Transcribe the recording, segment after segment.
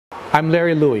I'm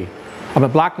Larry Louie. I'm a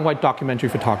black and white documentary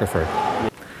photographer.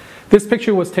 This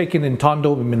picture was taken in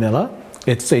Tondo, Manila.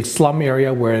 It's a slum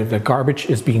area where the garbage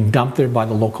is being dumped there by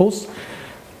the locals.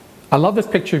 I love this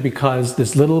picture because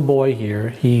this little boy here,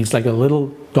 he's like a little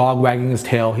dog wagging his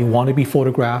tail. He wanted to be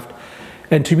photographed.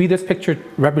 And to me, this picture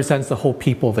represents the whole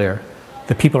people there.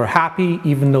 The people are happy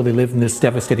even though they live in this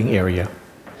devastating area.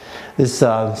 This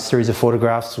series of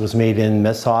photographs was made in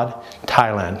Mesod,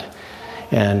 Thailand,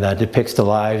 and depicts the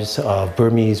lives of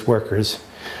Burmese workers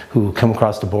who come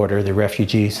across the border, they're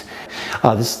refugees.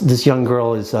 This young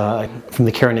girl is from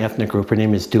the Karen ethnic group. Her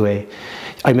name is Daum.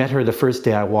 I met her the first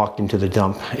day I walked into the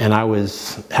dump, and I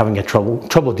was having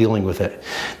trouble dealing with it.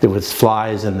 There was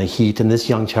flies and the heat, and this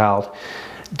young child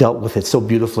dealt with it so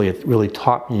beautifully. It really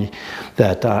taught me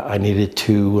that I needed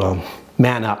to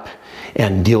man up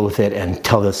and deal with it and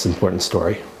tell this important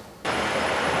story.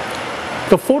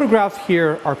 The photographs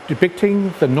here are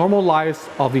depicting the normal lives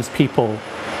of these people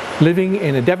living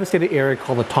in a devastated area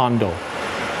called the Tondo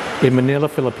in Manila,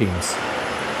 Philippines.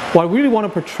 What I really want to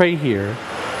portray here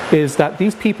is that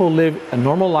these people live a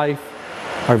normal life,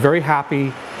 are very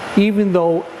happy, even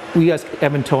though we as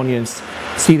Edmontonians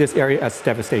see this area as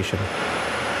devastation.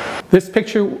 This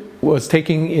picture was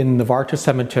taken in Navarta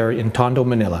Cemetery in Tondo,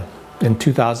 Manila in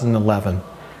 2011.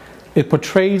 It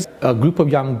portrays a group of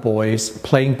young boys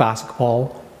playing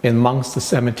basketball amongst the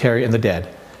cemetery and the dead.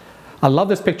 I love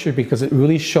this picture because it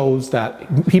really shows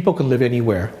that people can live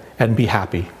anywhere and be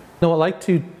happy. You know, I like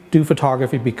to do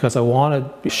photography because I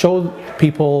want to show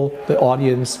people, the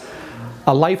audience,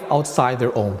 a life outside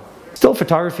their own. Still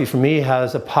photography for me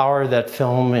has a power that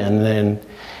film and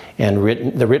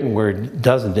the written word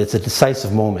doesn't. It's a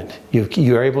decisive moment.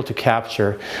 You are able to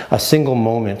capture a single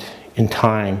moment in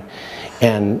time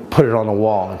and put it on a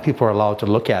wall, and people are allowed to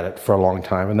look at it for a long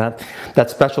time, and that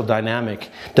special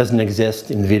dynamic doesn't exist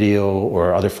in video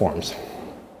or other forms.